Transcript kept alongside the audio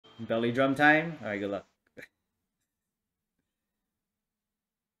Belly drum time? Alright, good luck.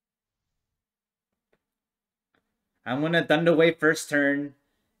 I'm gonna Thunder Wave first turn,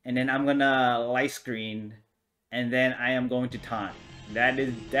 and then I'm gonna Light Screen, and then I am going to taunt. That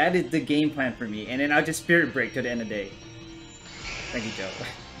is the game plan for me. And then I'll just Spirit Break to the end of the day. Thank you, Joe.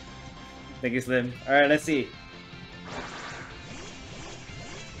 Thank you, Slim. Alright, let's see.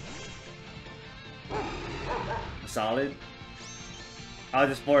 Solid. I'll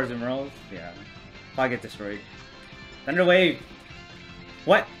just Force and rolls. Yeah. I'll get destroyed. Thunder Wave.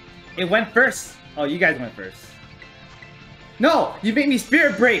 What? It went first. Oh, you guys went first. No! You made me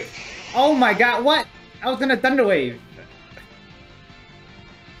Spirit Break! Oh my god, what? I was gonna Thunder Wave.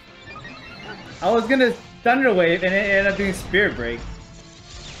 I was gonna Thunder Wave and it ended up doing Spirit Break.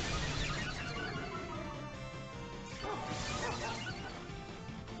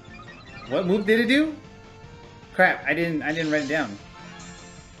 What move did it do? Crap, I didn't write it down.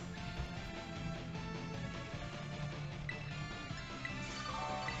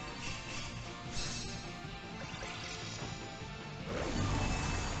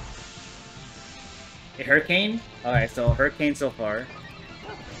 A Hurricane? Alright, so Hurricane so far.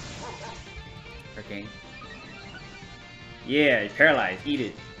 Hurricane. Yeah, paralyzed. Eat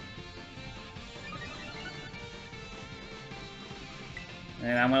it.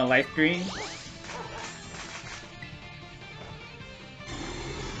 And I'm gonna Life Screen.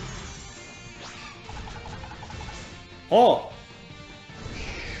 Oh!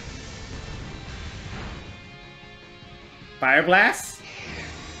 Fire Blast?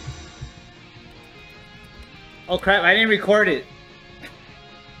 Oh crap, I didn't record it.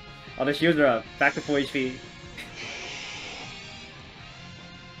 All the shields are up. Back to full HP.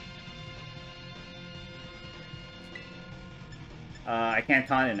 I can't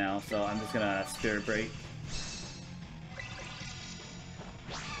taunt it now, so I'm just gonna Spirit Break.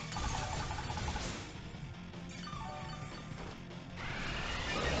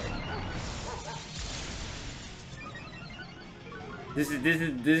 This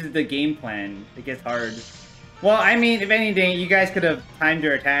is the game plan. It gets hard. Well, I mean, if anything, you guys could have timed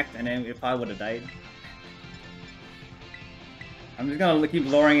your attack, and then it probably would have died. I'm just gonna keep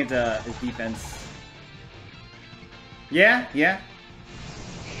lowering into his defense. Yeah, yeah.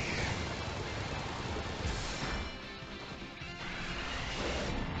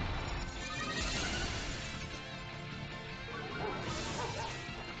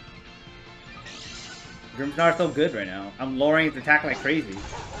 Grimsnar's so good right now. I'm lowering his attack like crazy.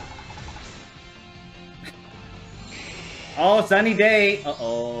 Oh, sunny day.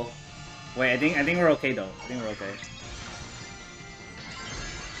 Uh-oh. Wait, I think we're okay though. I think we're okay.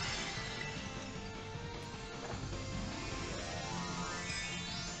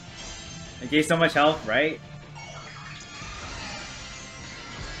 It gave so much health, right?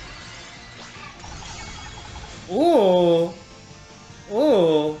 Ooh.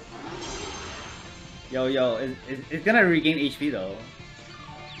 Ooh. Yo, it's gonna regain HP though.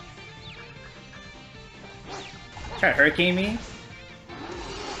 Try to Hurricane me?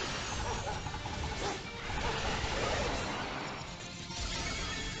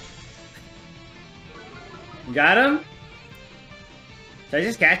 Got him? Should I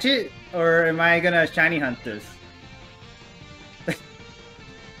just catch it? Or am I gonna shiny hunt this?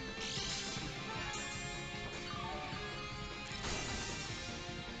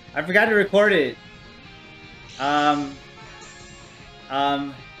 I forgot to record it.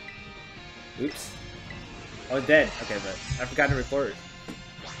 Oops. I was dead. Okay, but I forgot to record.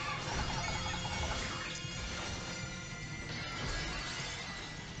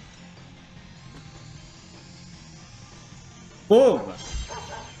 Boom!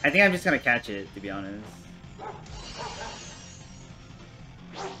 I think I'm just gonna catch it, to be honest.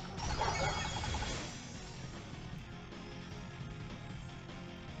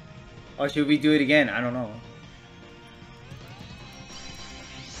 Or should we do it again? I don't know.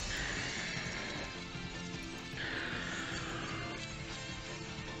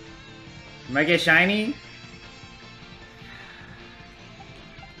 Might get shiny?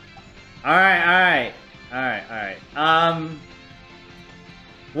 Alright.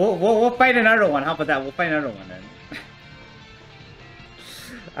 We'll fight another one. How about that? We'll fight another one then.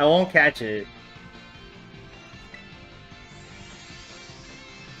 I won't catch it.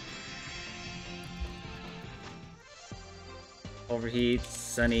 Overheat,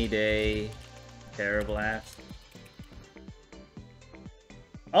 sunny day, Tera Blast.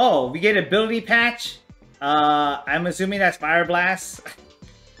 Oh, we get ability patch. I'm assuming that's Fire Blast.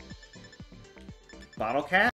 Bottle Cap?